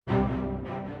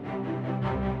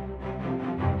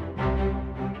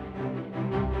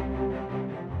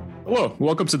Hello,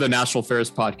 welcome to the National Affairs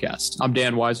Podcast. I'm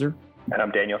Dan Weiser. And I'm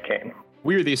Daniel Kane.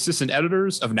 We are the assistant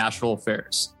editors of National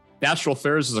Affairs. National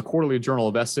Affairs is a quarterly journal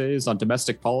of essays on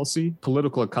domestic policy,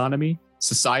 political economy,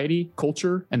 society,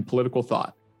 culture, and political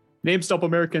thought. It aims to help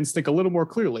Americans think a little more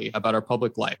clearly about our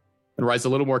public life and rise a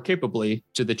little more capably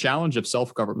to the challenge of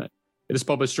self-government. It is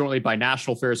published jointly by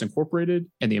National Affairs Incorporated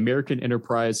and the American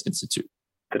Enterprise Institute.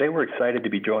 Today, we're excited to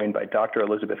be joined by Dr.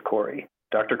 Elizabeth Corey.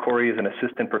 Dr. Corey is an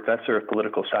assistant professor of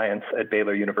political science at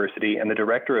Baylor University and the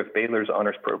director of Baylor's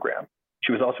honors program.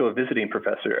 She was also a visiting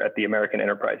professor at the American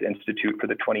Enterprise Institute for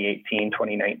the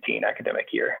 2018-2019 academic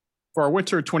year. For our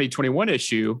winter 2021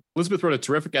 issue, Elizabeth wrote a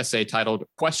terrific essay titled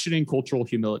Questioning Cultural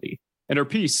Humility. In her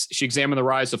piece, she examined the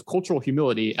rise of cultural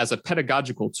humility as a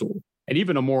pedagogical tool and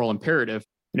even a moral imperative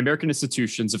in American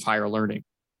institutions of higher learning.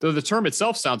 Though the term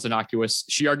itself sounds innocuous,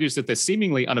 she argues that the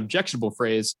seemingly unobjectionable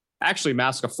phrase actually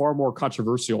masks a far more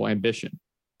controversial ambition.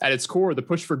 At its core, the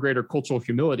push for greater cultural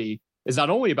humility is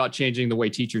not only about changing the way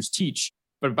teachers teach,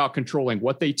 but about controlling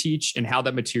what they teach and how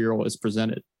that material is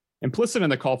presented. Implicit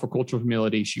in the call for cultural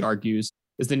humility, she argues,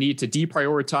 is the need to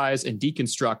deprioritize and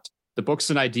deconstruct the books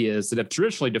and ideas that have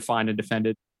traditionally defined and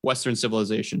defended Western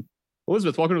civilization.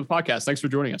 Elizabeth, welcome to the podcast. Thanks for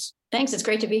joining us. Thanks. It's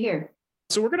great to be here.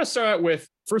 So we're going to start out with,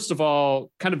 first of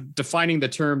all, kind of defining the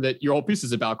term that your whole piece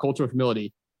is about, cultural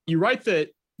humility. You write that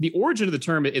the origin of the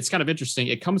term, it's kind of interesting.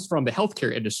 It comes from the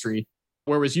healthcare industry,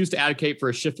 where it was used to advocate for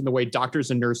a shift in the way doctors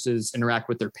and nurses interact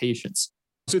with their patients.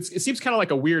 So it seems kind of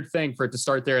like a weird thing for it to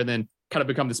start there and then kind of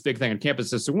become this big thing on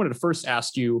campuses. So I wanted to first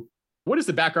ask you, what is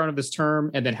the background of this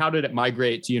term? And then how did it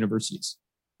migrate to universities?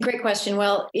 Great question.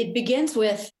 Well, it begins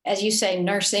with, as you say,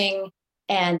 nursing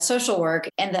and social work.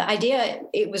 And the idea,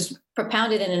 it was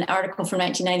propounded in an article from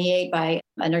 1998 by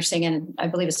a nursing and I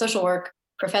believe a social work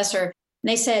professor. And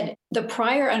they said the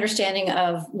prior understanding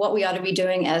of what we ought to be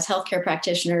doing as healthcare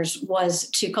practitioners was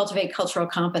to cultivate cultural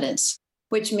competence,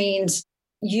 which means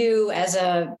you as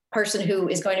a person who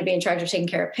is going to be in charge of taking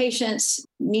care of patients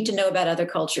need to know about other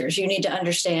cultures. You need to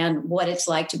understand what it's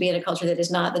like to be in a culture that is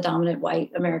not the dominant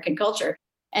white American culture.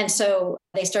 And so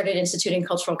they started instituting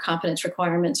cultural competence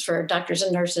requirements for doctors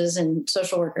and nurses and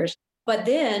social workers. But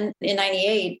then in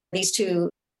 98, these two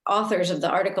authors of the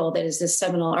article, that is this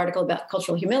seminal article about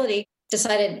cultural humility,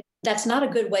 decided that's not a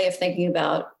good way of thinking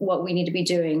about what we need to be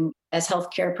doing as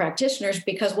healthcare practitioners,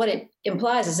 because what it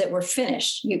implies is that we're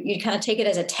finished. You kind of take it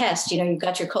as a test. You know, you've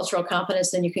got your cultural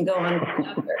competence, then you can go on and be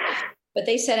a doctor. But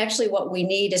they said, actually, what we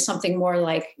need is something more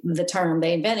like the term.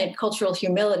 They invented cultural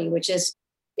humility, which is,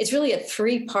 it's really a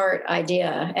three-part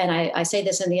idea. And I say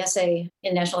this in the essay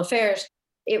in National Affairs.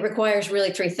 It requires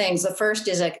really three things. The first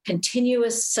is a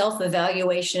continuous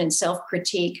self-evaluation and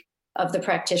self-critique of the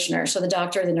practitioner. So the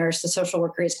doctor, the nurse, the social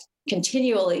worker is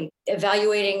continually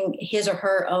evaluating his or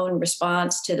her own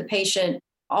response to the patient,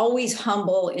 always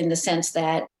humble in the sense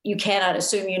that you cannot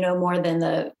assume you know more than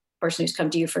the person who's come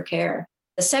to you for care.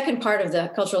 The second part of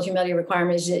the cultural humility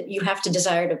requirement is that you have to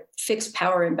desire to fix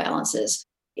power imbalances.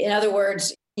 In other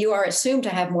words, you are assumed to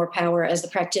have more power as the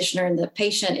practitioner and the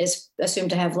patient is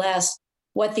assumed to have less.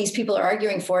 What these people are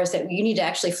arguing for is that you need to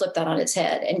actually flip that on its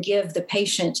head and give the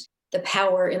patient the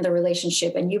power in the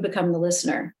relationship and you become the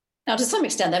listener. Now, to some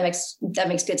extent, that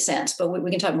makes good sense, but we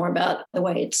can talk more about the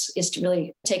way it's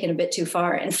really taken a bit too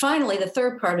far. And finally, the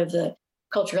third part of the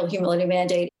cultural humility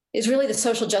mandate is really the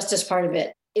social justice part of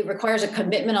it. It requires a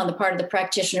commitment on the part of the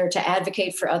practitioner to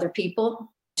advocate for other people,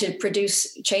 to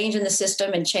produce change in the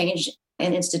system and change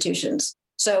in institutions.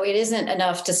 So it isn't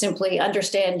enough to simply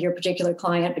understand your particular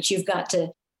client, but you've got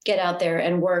to get out there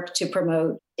and work to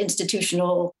promote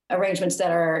institutional arrangements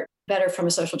that are better from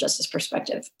a social justice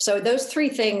perspective. So those three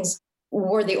things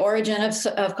were the origin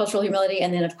of cultural humility.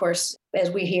 And then, of course,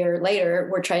 as we hear later,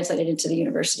 were translated into the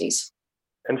universities.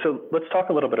 And so let's talk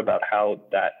a little bit about how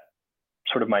that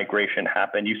sort of migration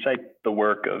happened. You cite the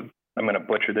work of, I'm going to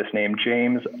butcher this name,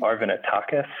 James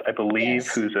Arvanitakis, I believe,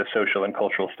 yes, who's a social and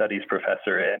cultural studies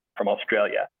professor from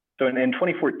Australia. So in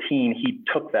 2014, he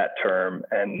took that term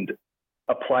and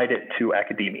applied it to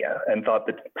academia and thought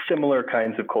that similar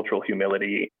kinds of cultural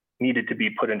humility needed to be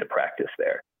put into practice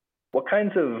there. What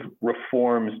kinds of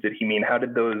reforms did he mean? How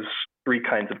did those three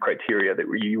kinds of criteria that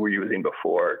you were using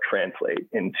before translate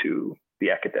into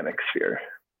the academic sphere?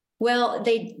 Well,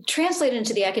 they translated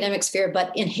into the academic sphere,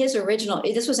 but in his original,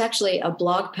 this was actually a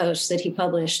blog post that he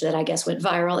published that I guess went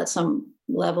viral at some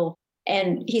level.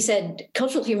 And he said,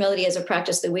 cultural humility is a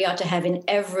practice that we ought to have in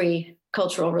every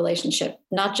cultural relationship,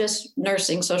 not just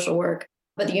nursing, social work,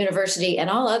 but the university and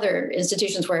all other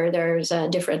institutions where there's a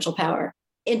differential power.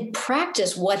 In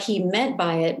practice, what he meant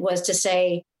by it was to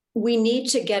say, we need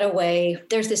to get away.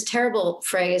 There's this terrible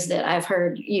phrase that I've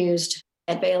heard used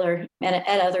at Baylor and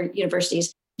at other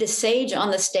universities, the sage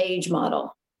on the stage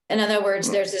model. In other words,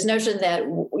 there's this notion that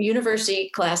university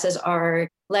classes are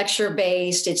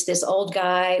lecture-based. It's this old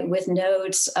guy with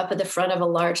notes up at the front of a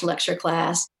large lecture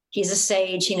class. He's a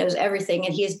sage. He knows everything,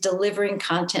 and he is delivering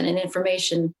content and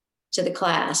information to the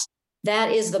class.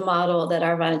 That is the model that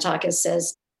Arvanitakis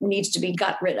says needs to be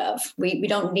got rid of. We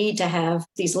don't need to have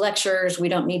these lectures. We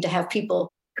don't need to have people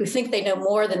who think they know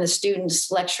more than the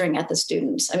students lecturing at the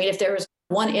students. I mean, if there was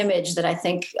one image that I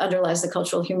think underlies the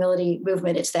cultural humility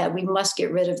movement, it's that we must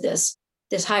get rid of this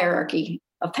hierarchy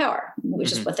of power,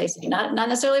 which is what they say, not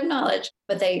necessarily of knowledge,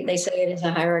 but they say it is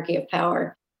a hierarchy of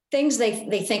power. Things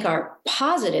they think are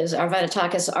positives,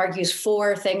 Arvanitakis argues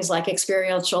for things like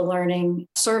experiential learning,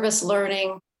 service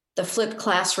learning, the flipped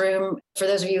classroom. For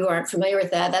those of you who aren't familiar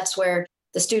with that, that's where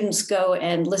the students go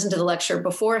and listen to the lecture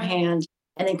beforehand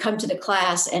and then come to the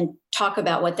class and talk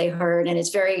about what they heard. And it's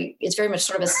very much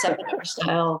sort of a seminar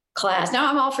style class. Now,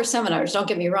 I'm all for seminars, don't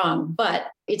get me wrong, but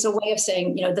it's a way of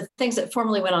saying, the things that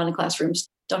formerly went on in classrooms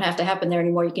don't have to happen there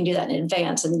anymore. You can do that in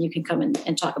advance, and then you can come in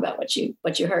and talk about what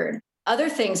you heard. Other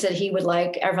things that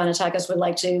Arvanitakis would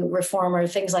like to reform are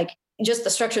things like just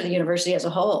the structure of the university as a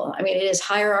whole. I mean, it is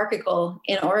hierarchical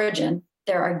in origin.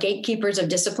 There are gatekeepers of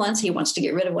disciplines. He wants to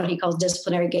get rid of what he calls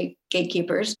disciplinary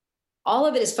gatekeepers. All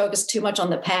of it is focused too much on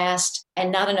the past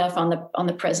and not enough on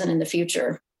the present and the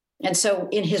future. And so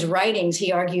in his writings,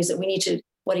 he argues that we need to,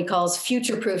 what he calls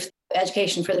future-proof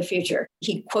education for the future.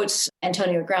 He quotes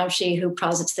Antonio Gramsci, who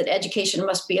posits that education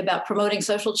must be about promoting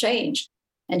social change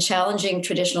and challenging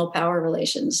traditional power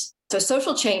relations. So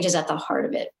social change is at the heart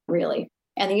of it, really.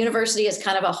 And the university is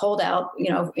kind of a holdout,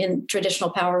 in traditional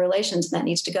power relations, and that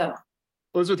needs to go.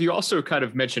 Elizabeth, you also kind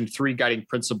of mentioned 3 guiding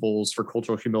principles for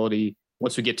cultural humility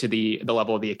once we get to the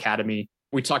level of the academy.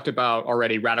 We talked about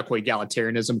already radical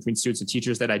egalitarianism between students and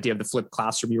teachers, that idea of the flipped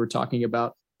classroom you were talking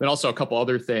about, but also a couple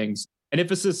other things. An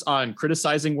emphasis on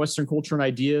criticizing Western culture and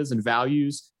ideas and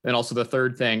values. And also the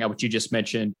third thing, which you just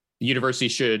mentioned, the university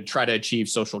should try to achieve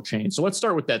social change. So let's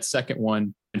start with that second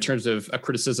one in terms of a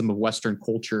criticism of Western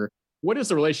culture. What is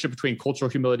the relationship between cultural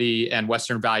humility and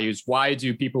Western values? Why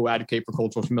do people who advocate for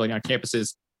cultural humility on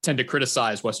campuses tend to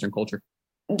criticize Western culture?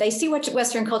 They see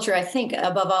Western culture, I think,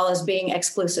 above all, as being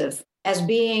exclusive,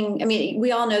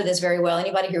 we all know this very well.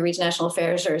 Anybody who reads national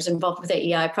affairs or is involved with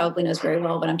AEI probably knows very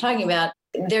well what I'm talking about.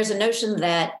 There's a notion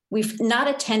that we've not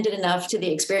attended enough to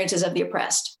the experiences of the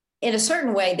oppressed. In a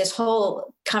certain way, this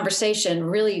whole conversation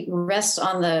really rests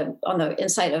on the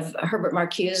insight of Herbert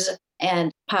Marcuse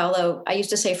and Paolo, I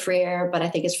used to say Freire, but I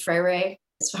think it's Freire.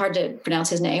 It's hard to pronounce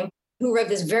his name, who wrote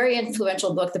this very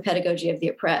influential book, The Pedagogy of the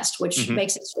Oppressed, which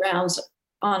makes its rounds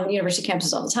on university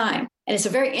campuses all the time. And it's a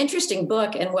very interesting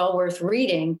book and well worth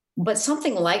reading. But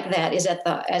something like that is at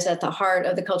the heart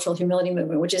of the cultural humility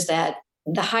movement, which is that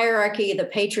the hierarchy, the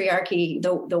patriarchy,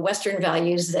 the Western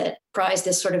values that prize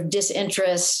this sort of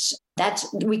disinterest, that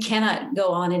we cannot go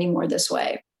on anymore this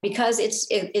way, because it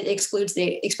excludes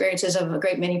the experiences of a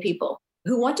great many people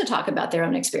who want to talk about their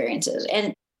own experiences.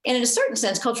 And in a certain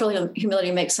sense, cultural humility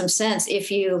makes some sense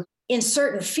if you, in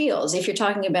certain fields, if you're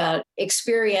talking about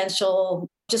experiential,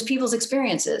 just people's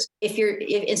experiences. If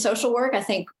in social work, I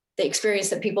think the experience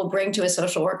that people bring to a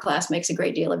social work class makes a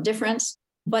great deal of difference,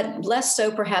 but less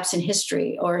so perhaps in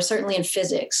history or certainly in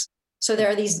physics. So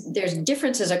there's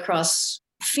differences across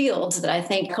fields that I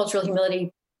think cultural humility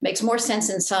makes more sense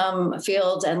in some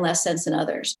fields and less sense in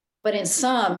others. But in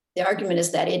some, the argument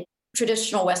is that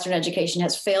traditional Western education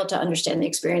has failed to understand the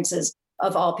experiences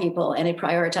of all people, and it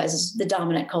prioritizes the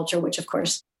dominant culture, which of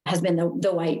course has been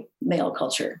the white male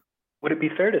culture. Would it be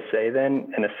fair to say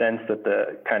then, in a sense, that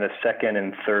the kind of second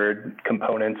and third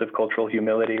components of cultural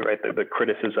humility, right, the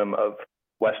criticism of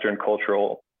Western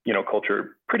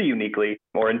culture pretty uniquely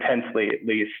or intensely, at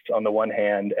least on the one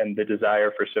hand, and the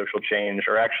desire for social change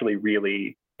are actually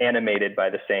really animated by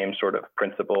the same sort of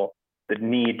principle? The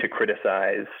need to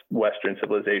criticize Western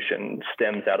civilization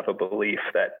stems out of a belief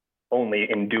that only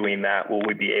in doing that will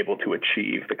we be able to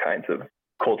achieve the kinds of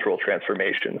cultural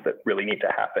transformations that really need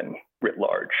to happen writ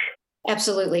large.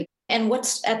 Absolutely. And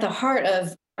what's at the heart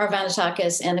of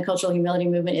Arvanitakis and the cultural humility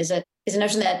movement is a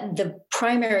notion that the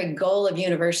primary goal of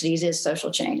universities is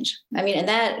social change. And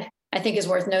that I think is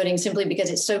worth noting simply because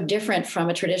it's so different from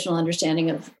a traditional understanding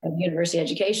of university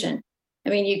education.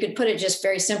 You could put it just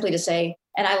very simply to say,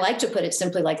 and I like to put it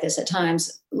simply like this at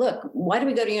times, look, why do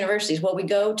we go to universities? Well, we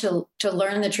go to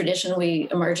learn the tradition we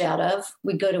emerge out of.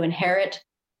 We go to inherit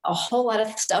a whole lot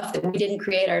of stuff that we didn't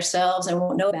create ourselves and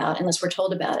won't know about unless we're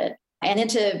told about it. And then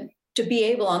to be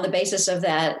able, on the basis of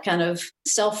that kind of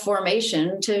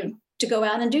self-formation, to to go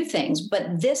out and do things.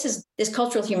 But this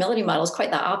cultural humility model is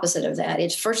quite the opposite of that.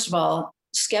 It's, first of all,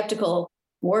 skeptical,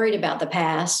 worried about the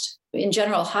past, in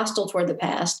general, hostile toward the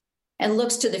past, and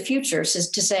looks to the future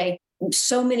to say,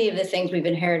 so many of the things we've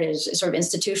inherited sort of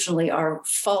institutionally are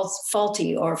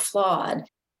faulty or flawed.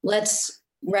 Let's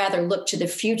rather look to the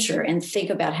future and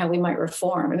think about how we might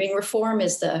reform. I mean, reform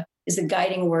is the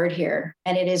guiding word here,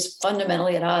 and it is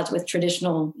fundamentally at odds with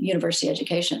traditional university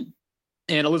education.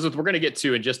 And Elizabeth, we're going to get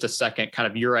to in just a second kind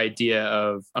of your idea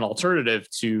of an alternative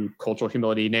to cultural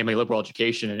humility, namely liberal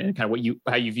education, and kind of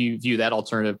how you view that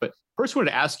alternative. But first, I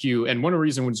wanted to ask you, and one of the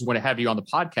reasons we want to have you on the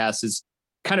podcast is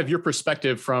kind of your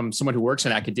perspective from someone who works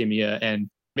in academia and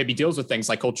maybe deals with things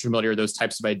like cultural humility or those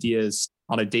types of ideas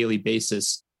on a daily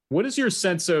basis. What is your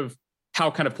sense of how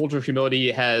kind of cultural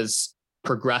humility has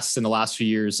progressed in the last few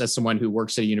years as someone who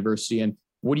works at a university? And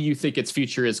what do you think its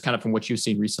future is kind of from what you've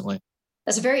seen recently?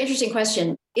 That's a very interesting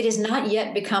question. It has not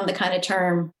yet become the kind of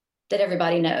term that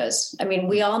everybody knows. I mean,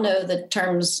 we all know the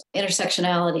terms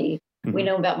intersectionality. Mm-hmm. We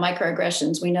know about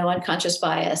microaggressions. We know unconscious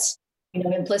bias. We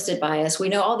know implicit bias. We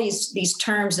know all these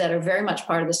terms that are very much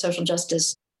part of the social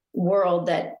justice world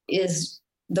that is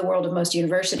the world of most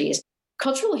universities.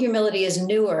 Cultural humility is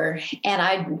newer, and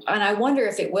I wonder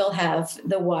if it will have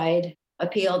the wide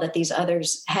appeal that these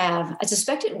others have. I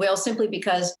suspect it will, simply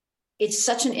because it's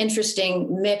such an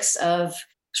interesting mix of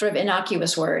sort of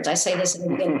innocuous words. I say this in the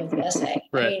beginning of the essay.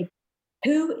 Right. I mean,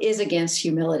 who is against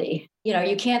humility? You know,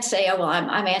 you can't say, oh, well,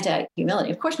 I'm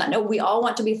anti-humility. Of course not. No, we all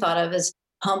want to be thought of as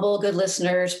humble, good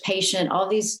listeners, patient, all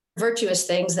these virtuous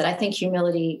things that I think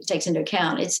humility takes into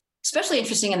account. It's especially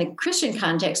interesting in the Christian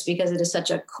context because it is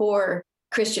such a core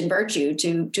Christian virtue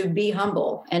to be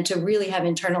humble and to really have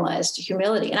internalized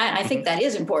humility. And I think that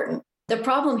is important. The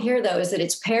problem here, though, is that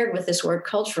it's paired with this word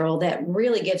cultural that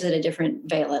really gives it a different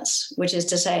valence, which is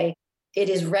to say it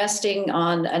is resting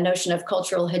on a notion of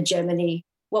cultural hegemony.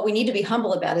 What we need to be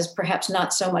humble about is perhaps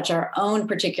not so much our own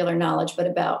particular knowledge, but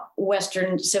about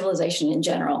Western civilization in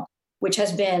general, which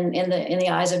has been, in the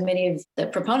eyes of many of the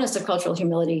proponents of cultural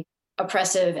humility,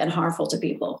 oppressive and harmful to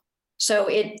people. So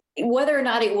whether or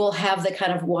not it will have the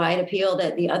kind of wide appeal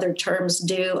that the other terms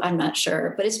do, I'm not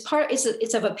sure. But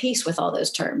it's of a piece with all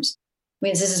those terms. I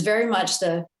mean, this is very much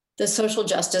the social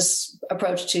justice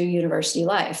approach to university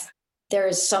life. There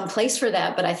is some place for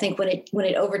that, but I think when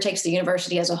it overtakes the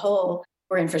university as a whole,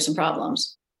 we're in for some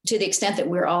problems. To the extent that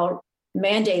we're all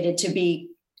mandated to be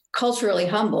culturally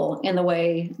humble in the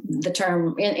way the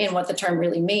term, in what the term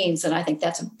really means, then I think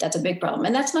that's a big problem.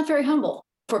 And that's not very humble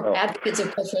for advocates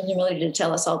of cultural humility to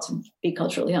tell us all to be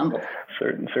culturally humble.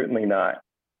 Certainly not.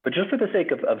 But just for the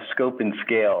sake of scope and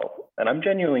scale, and I'm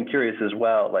genuinely curious as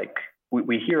well, like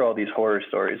we hear all these horror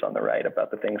stories on the right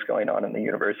about the things going on in the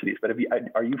universities, but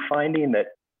are you finding that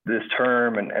this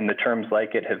term and the terms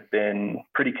like it have been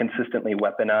pretty consistently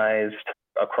weaponized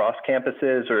across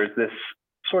campuses, or is this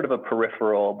sort of a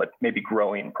peripheral but maybe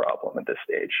growing problem at this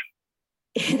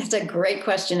stage? That's a great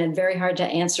question and very hard to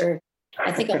answer.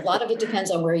 I think a lot of it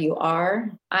depends on where you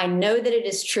are. I know that it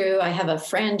is true. I have a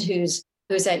friend who's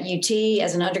at UT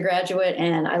as an undergraduate,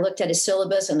 and I looked at his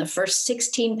syllabus, and the first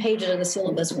 16 pages of the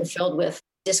syllabus were filled with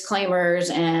disclaimers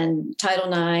and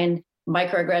Title IX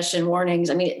microaggression warnings.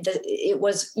 I mean,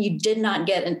 you did not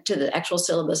get into the actual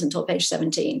syllabus until page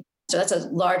 17. So that's a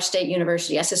large state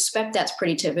university. I suspect that's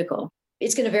pretty typical.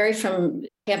 It's going to vary from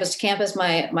campus to campus.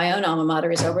 My own alma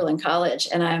mater is Oberlin College,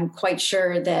 and I'm quite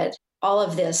sure that all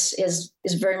of this is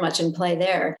very much in play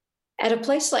there. At a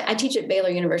place like, I teach at Baylor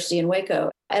University in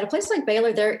Waco. At a place like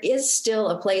Baylor, there is still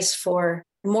a place for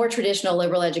more traditional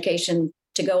liberal education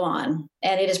to go on,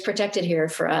 and it is protected here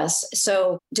for us.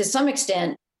 So to some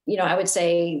extent, I would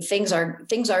say things are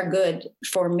good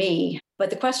for me. But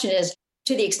the question is,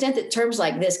 to the extent that terms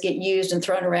like this get used and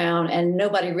thrown around and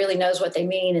nobody really knows what they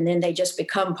mean, and then they just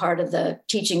become part of the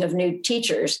teaching of new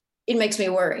teachers, it makes me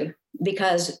worry,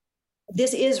 because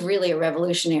this is really a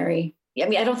revolutionary. I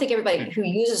mean, I don't think everybody who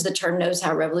uses the term knows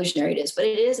how revolutionary it is, but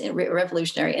it is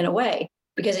revolutionary in a way,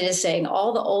 because it is saying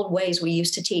all the old ways we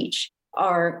used to teach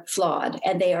are flawed,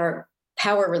 and they are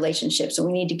power relationships. And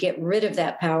we need to get rid of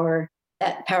that power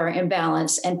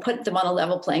imbalance, and put them on a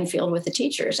level playing field with the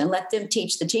teachers and let them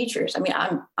teach the teachers. I mean,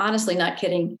 I'm honestly not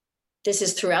kidding. This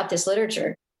is throughout this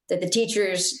literature, that the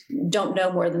teachers don't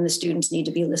know more than the students need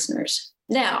to be listeners.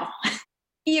 Now,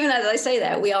 even as I say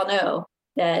that, we all know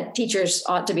that teachers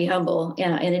ought to be humble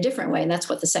in a different way. And that's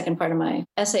what the second part of my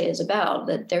essay is about,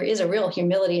 that there is a real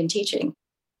humility in teaching,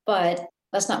 but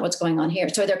that's not what's going on here.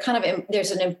 So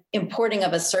there's an importing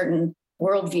of a certain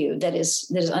worldview that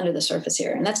is under the surface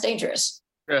here. And that's dangerous.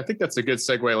 I think that's a good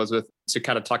segue, Elizabeth, to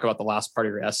kind of talk about the last part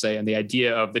of your essay and the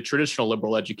idea of the traditional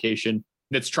liberal education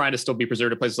that's trying to still be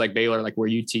preserved at places like Baylor, like where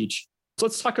you teach. So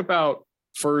let's talk about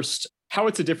first how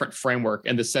it's a different framework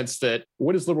in the sense that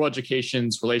what is liberal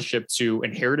education's relationship to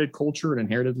inherited culture and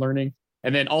inherited learning?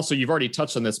 And then also, you've already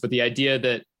touched on this, but the idea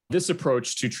that this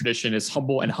approach to tradition is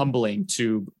humble and humbling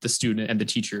to the student and the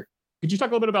teacher. Could you talk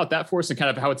a little bit about that for us and kind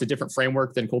of how it's a different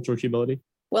framework than cultural humility?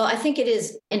 Well, I think it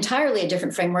is entirely a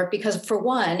different framework because, for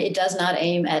one, it does not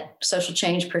aim at social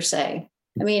change per se.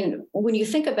 I mean, when you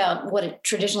think about what it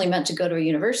traditionally meant to go to a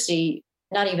university,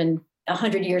 not even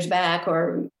 100 years back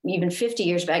or even 50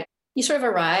 years back, you sort of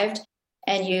arrived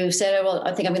and you said, oh, well,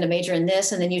 I think I'm going to major in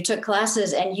this. And then you took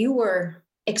classes and you were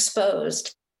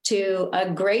exposed to a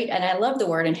great, and I love the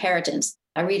word inheritance.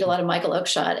 I read a lot of Michael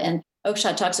Oakeshott, and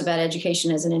Oakeshott talks about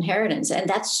education as an inheritance. And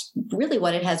that's really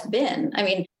what it has been. I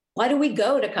mean, why do we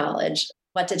go to college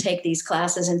but to take these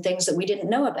classes and things that we didn't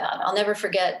know about? I'll never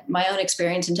forget my own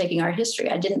experience in taking art history.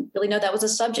 I didn't really know that was a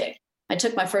subject. I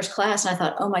took my first class and I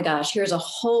thought, oh my gosh, here's a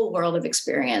whole world of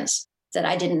experience that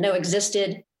I didn't know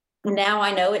existed. Now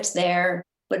I know it's there.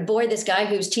 But boy, this guy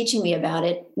who's teaching me about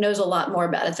it knows a lot more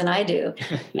about it than I do.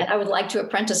 And I would like to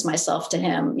apprentice myself to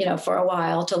him, for a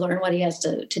while to learn what he has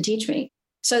to teach me.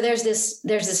 So there's this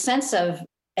sense of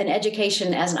an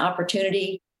education as an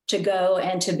opportunity to go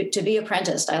and to be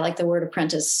apprenticed. I like the word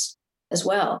apprentice as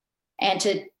well. And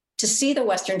to see the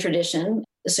Western tradition,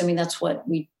 assuming that's what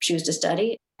we choose to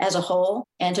study as a whole,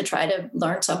 and to try to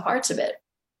learn some parts of it.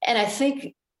 And I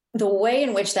think the way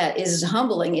in which that is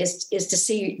humbling is to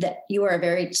see that you are a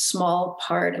very small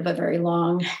part of a very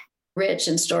long, rich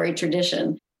and storied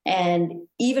tradition. And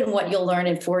even what you'll learn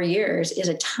in 4 years is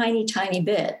a tiny, tiny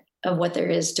bit of what there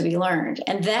is to be learned.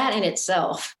 And that in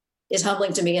itself is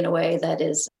humbling to me in a way that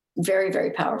is very,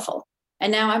 very powerful. And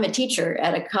now I'm a teacher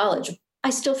at a college.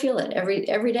 I still feel it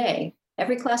every day,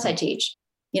 every class I teach.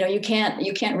 You can't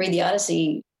read the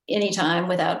Odyssey anytime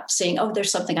without seeing, oh,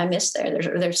 there's something I missed there.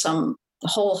 There's some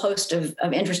whole host of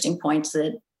interesting points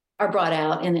that are brought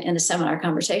out in the seminar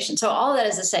conversation. So all that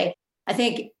is to say, I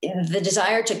think the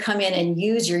desire to come in and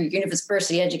use your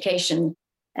university education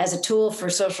as a tool for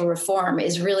social reform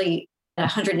is really a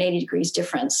 180 degrees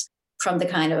difference from the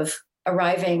kind of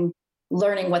arriving,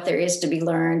 learning what there is to be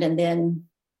learned, and then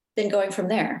going from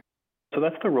there. So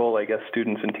that's the role, I guess,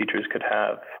 students and teachers could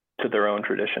have to their own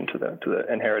tradition, to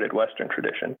the inherited Western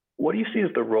tradition. What do you see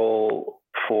as the role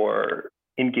for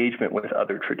engagement with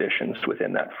other traditions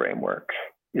within that framework?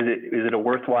 Is it a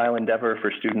worthwhile endeavor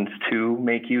for students to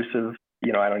make use of,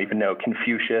 I don't even know,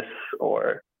 Confucius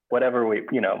or whatever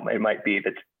it might be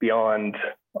that's beyond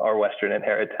our Western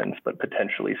inheritance, but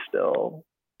potentially still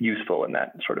useful in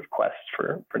that sort of quest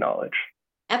for knowledge?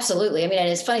 Absolutely. I mean, and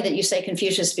it's funny that you say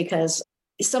Confucius because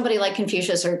somebody like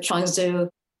Confucius or Chuang-Tzu,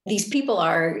 these people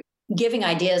are giving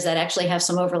ideas that actually have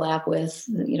some overlap with,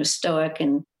 Stoic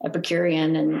and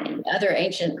Epicurean and other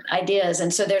ancient ideas.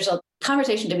 And so there's a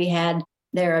conversation to be had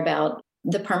there about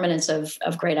the permanence of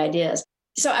great ideas.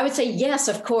 So I would say, yes,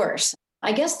 of course.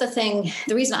 I guess the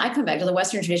reason I come back to the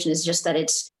Western tradition is just that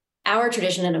it's our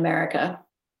tradition in America.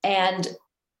 And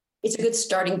it's a good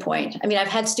starting point. I mean, I've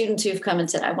had students who've come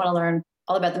and said, I want to learn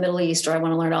all about the Middle East, or I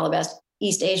want to learn all about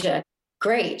East Asia.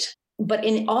 Great. But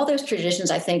in all those traditions,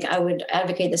 I think I would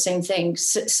advocate the same thing.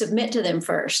 Submit to them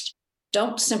first.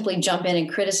 Don't simply jump in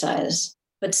and criticize,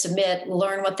 but submit,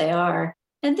 learn what they are.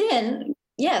 And then,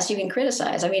 yes, you can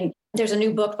criticize. I mean, there's a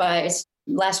new book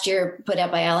last year put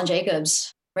out by Alan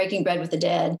Jacobs, Breaking Bread with the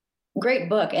Dead. Great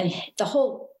book. And the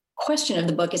whole question of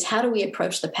the book is, how do we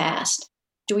approach the past?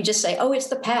 Do we just say, oh, it's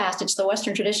the past, it's the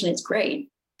Western tradition, it's great?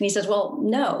 And he says, well,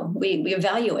 no, we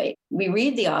evaluate. We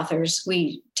read the authors,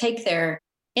 we take their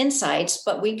insights,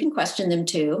 but we can question them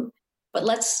too. But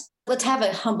let's have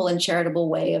a humble and charitable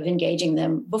way of engaging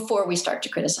them before we start to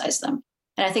criticize them.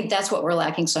 And I think that's what we're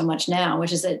lacking so much now,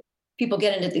 which is that people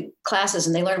get into the classes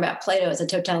and they learn about Plato as a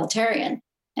totalitarian.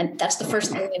 And that's the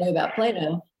first thing they know about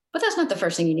Plato. But that's not the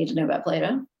first thing you need to know about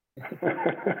Plato.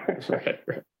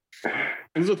 Right.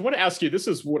 And so I want to ask you, this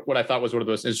is what I thought was one of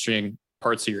the most interesting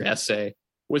parts of your essay,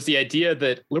 was the idea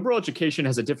that liberal education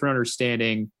has a different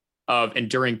understanding of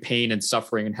enduring pain and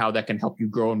suffering and how that can help you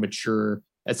grow and mature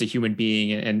as a human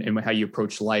being and how you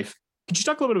approach life. Could you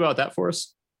talk a little bit about that for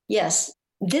us? Yes.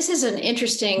 This is an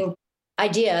interesting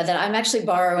idea that I'm actually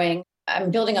borrowing.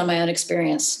 I'm building on my own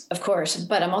experience, of course,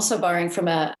 but I'm also borrowing from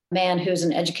a man who's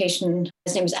in education.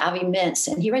 His name is Avi Mintz,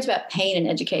 and he writes about pain in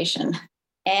education.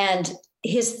 And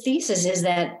his thesis is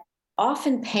that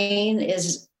often pain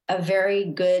is a very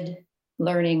good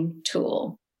learning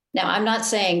tool. Now, I'm not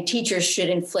saying teachers should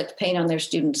inflict pain on their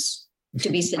students to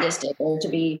be sadistic or to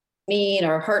be mean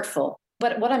or hurtful.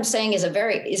 But what I'm saying is a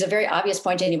very obvious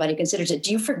point to anybody who considers it.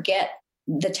 Do you forget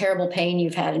the terrible pain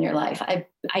you've had in your life?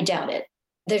 I doubt it.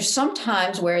 There's some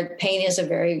times where pain is a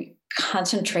very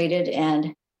concentrated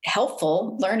and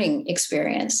helpful learning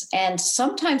experience. And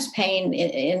sometimes pain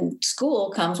in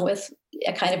school comes with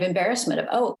a kind of embarrassment of,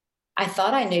 oh, I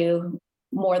thought I knew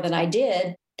more than I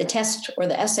did. The test or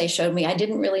the essay showed me I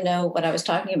didn't really know what I was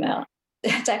talking about.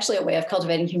 That's actually a way of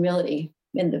cultivating humility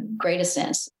in the greatest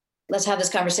sense. Let's have this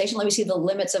conversation. Let me see the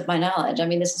limits of my knowledge. I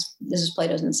mean, this is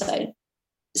Plato's insight.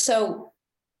 So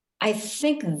I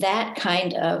think that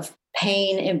kind of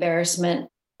pain, embarrassment,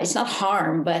 it's not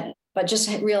harm, but just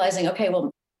realizing, okay,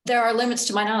 well, there are limits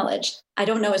to my knowledge. I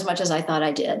don't know as much as I thought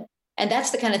I did. And that's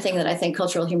the kind of thing that I think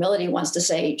cultural humility wants to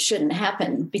say shouldn't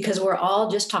happen, because we're all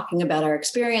just talking about our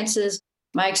experiences.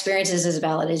 My experience is as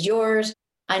valid as yours.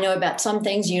 I know about some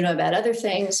things, you know about other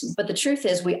things. But the truth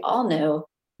is, we all know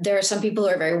there are some people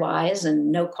who are very wise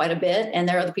and know quite a bit, and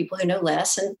there are other people who know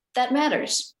less, and that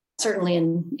matters, certainly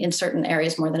in certain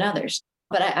areas more than others.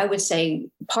 But I would say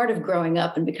part of growing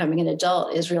up and becoming an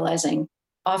adult is realizing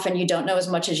often you don't know as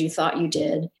much as you thought you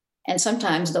did. And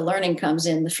sometimes the learning comes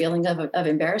in the feeling of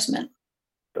embarrassment.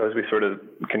 So as we sort of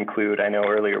conclude, I know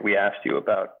earlier we asked you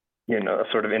about, a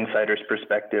sort of insider's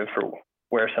perspective for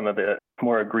where some of the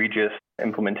more egregious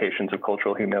implementations of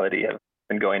cultural humility have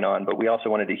been going on. But we also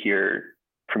wanted to hear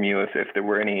from you if there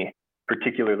were any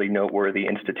particularly noteworthy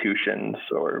institutions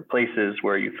or places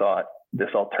where you thought this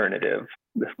alternative,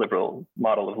 this liberal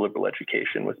model of liberal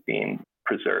education was being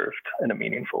preserved in a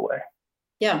meaningful way.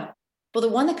 Yeah. Well, the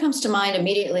one that comes to mind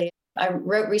immediately, I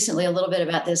wrote recently a little bit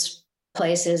about this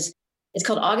place, it's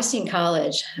called Augustine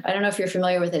College. I don't know if you're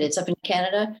familiar with it. It's up in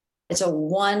Canada. It's a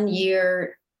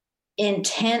 1-year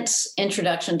intense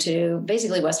introduction to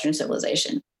basically Western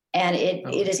civilization. And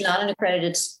it is not an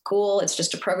accredited school. It's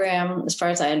just a program, as far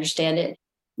as I understand it.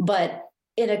 But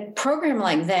in a program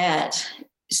like that,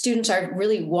 students are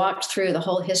really walked through the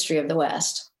whole history of the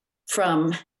West,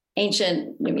 from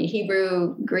ancient,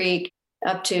 Hebrew, Greek,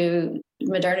 up to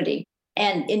modernity.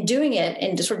 And in doing it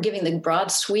and just sort of giving the broad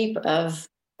sweep of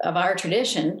our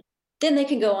tradition, then they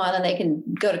can go on and they can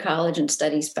go to college and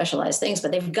study specialized things,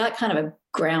 but they've got kind of a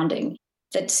grounding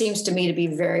that seems to me to be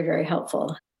very, very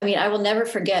helpful. I will never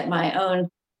forget my own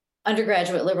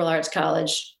undergraduate liberal arts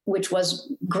college, which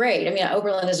was great.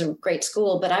 Oberlin is a great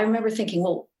school, but I remember thinking,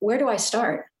 well, where do I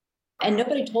start? And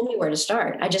nobody told me where to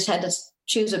start. I just had to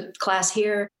choose a class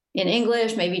here in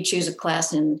English, maybe choose a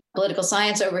class in political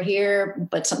science over here,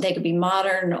 but they could be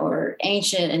modern or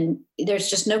ancient, and there's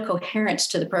just no coherence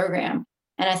to the program.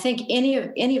 And I think any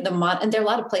of the and there are a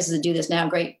lot of places that do this now,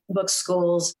 great book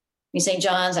schools. St.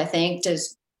 John's, I think, to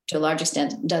a large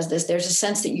extent does this. There's a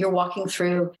sense that you're walking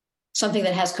through something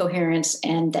that has coherence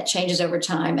and that changes over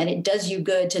time. And it does you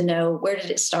good to know, where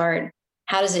did it start?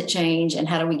 How does it change? And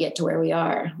how do we get to where we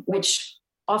are? Which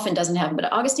often doesn't happen,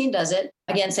 but Augustine does it.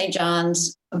 Again, St.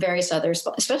 John's, various others,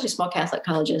 especially small Catholic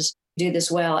colleges, do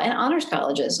this well. And honors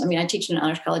colleges. I teach in an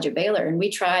honors college at Baylor, and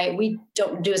we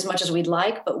don't do as much as we'd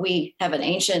like, but we have an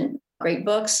ancient great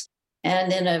books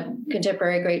and then a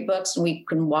contemporary great books. And we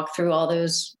can walk through all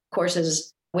those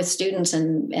courses with students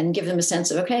and give them a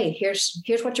sense of, okay, here's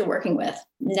what you're working with.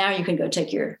 Now you can go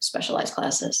take your specialized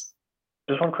classes.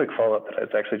 Just one quick follow-up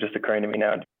that's actually just occurring to me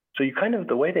now. So you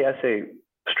the way the essay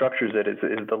structures it is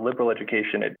the liberal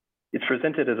education. It's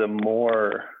presented as a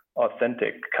more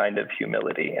authentic kind of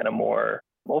humility and a more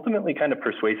ultimately kind of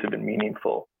persuasive and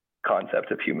meaningful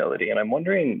concept of humility. And I'm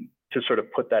wondering to sort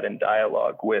of put that in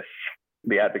dialogue with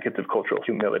the advocates of cultural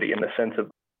humility, in the sense of,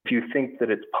 if you think that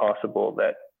it's possible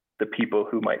that the people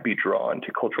who might be drawn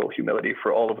to cultural humility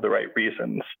for all of the right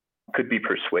reasons could be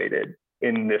persuaded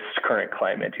in this current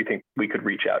climate, do you think we could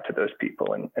reach out to those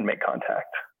people and make contact?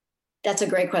 That's a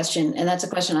great question. And that's a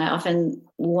question I often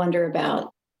wonder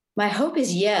about. My hope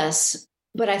is yes,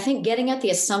 but I think getting at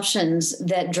the assumptions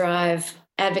that drive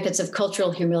advocates of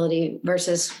cultural humility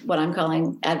versus what I'm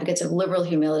calling advocates of liberal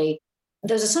humility,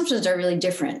 those assumptions are really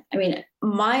different.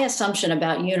 My assumption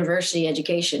about university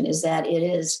education is that it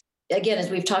is, again, as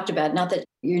we've talked about, not that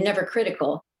you're never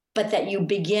critical, but that you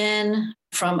begin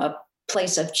from a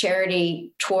place of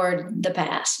charity toward the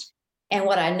past. And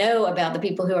what I know about the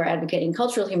people who are advocating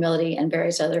cultural humility and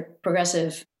various other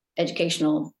progressive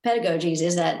educational pedagogies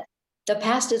is that the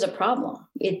past is a problem.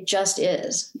 It just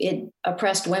is. It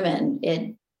oppressed women.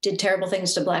 It did terrible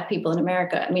things to Black people in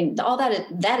America. All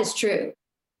that is true.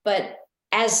 But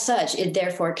as such, it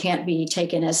therefore can't be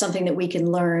taken as something that we can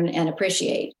learn and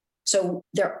appreciate. So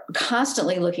they're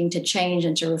constantly looking to change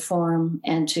and to reform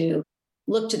and to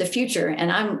look to the future.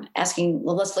 And I'm asking,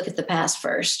 well, let's look at the past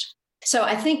first. So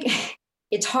I think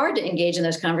it's hard to engage in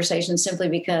those conversations simply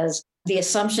because the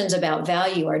assumptions about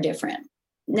value are different.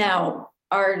 Now,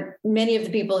 are many of the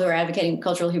people who are advocating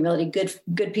cultural humility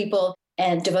good people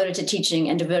and devoted to teaching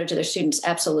and devoted to their students?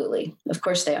 Absolutely. Of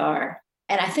course they are.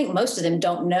 And I think most of them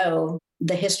don't know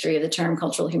the history of the term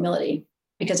cultural humility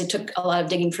because it took a lot of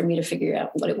digging for me to figure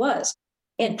out what it was.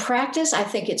 In practice, I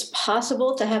think it's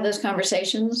possible to have those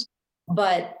conversations,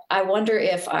 but I wonder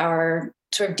if our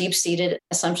sort of deep-seated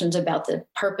assumptions about the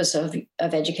purpose of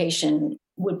education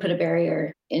would put a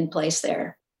barrier in place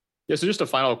there. Yeah, so just a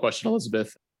final question,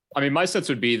 Elizabeth. I mean, my sense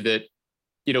would be that,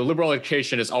 liberal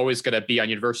education is always going to be on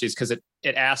universities because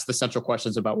it asks the central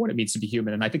questions about what it means to be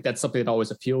human. And I think that's something that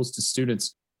always appeals to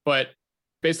students. But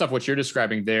based off what you're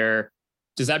describing there,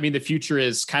 does that mean the future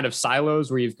is kind of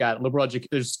silos where you've got liberal education?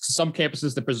 There's some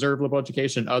campuses that preserve liberal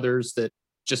education, others that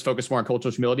just focus more on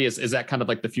cultural humility. Is that kind of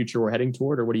like the future we're heading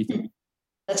toward, or what do you think?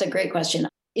 That's a great question.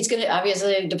 It's going to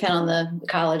obviously depend on the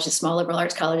college. The small liberal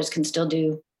arts colleges can still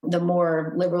do the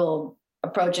more liberal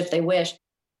approach if they wish.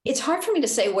 It's hard for me to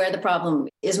say where the problem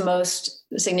is most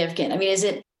significant. I mean, is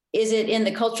it in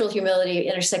the cultural humility,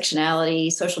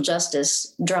 intersectionality, social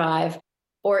justice drive,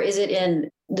 or is it in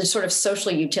the sort of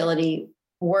social utility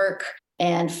work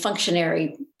and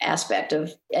functionary aspect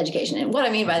of education? And what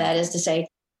I mean by that is to say,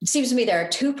 it seems to me there are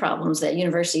two problems that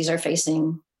universities are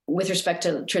facing with respect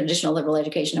to traditional liberal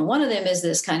education. And one of them is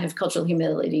this kind of cultural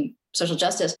humility, social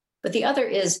justice. But the other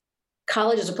is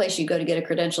college is a place you go to get a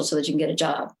credential so that you can get a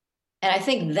job. And I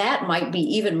think that might be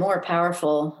even more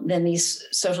powerful than these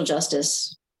social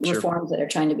justice reforms that are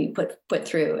trying to be put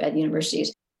through at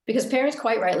universities. Because parents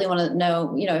quite rightly want to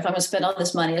know, if I'm going to spend all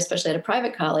this money, especially at a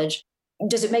private college,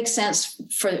 does it make sense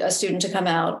for a student to come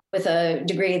out with a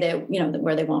degree that,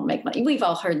 where they won't make money? We've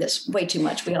all heard this way too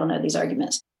much. We all know these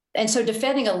arguments. And so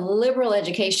defending a liberal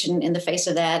education in the face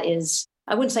of that is,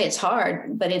 I wouldn't say it's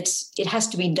hard, but it has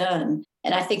to be done.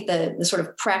 And I think the sort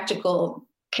of practical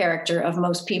character of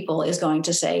most people is going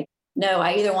to say, no,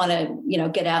 I either want to,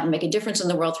 get out and make a difference in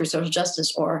the world through social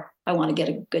justice, or I want to get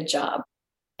a good job.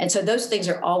 And so those things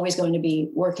are always going to be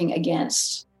working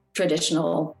against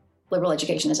traditional liberal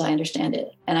education as I understand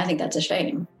it. And I think that's a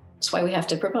shame. That's why we have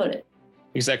to promote it.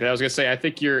 Exactly. I was going to say, I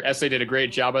think your essay did a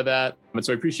great job of that. And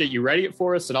so I appreciate you writing it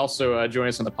for us and also joining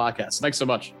us on the podcast. Thanks so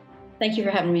much. Thank you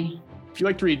for having me. If you'd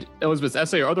like to read Elizabeth's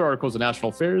essay or other articles in National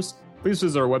Affairs, please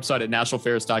visit our website at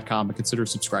nationalaffairs.com and consider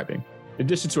subscribing. In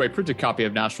addition to a printed copy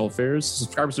of National Affairs,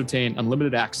 subscribers obtain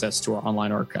unlimited access to our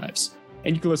online archives.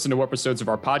 And you can listen to episodes of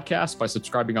our podcast by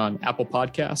subscribing on Apple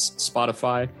Podcasts,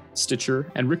 Spotify,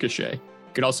 Stitcher, and Ricochet.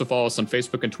 You can also follow us on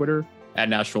Facebook and Twitter at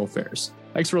National Affairs.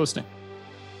 Thanks for listening.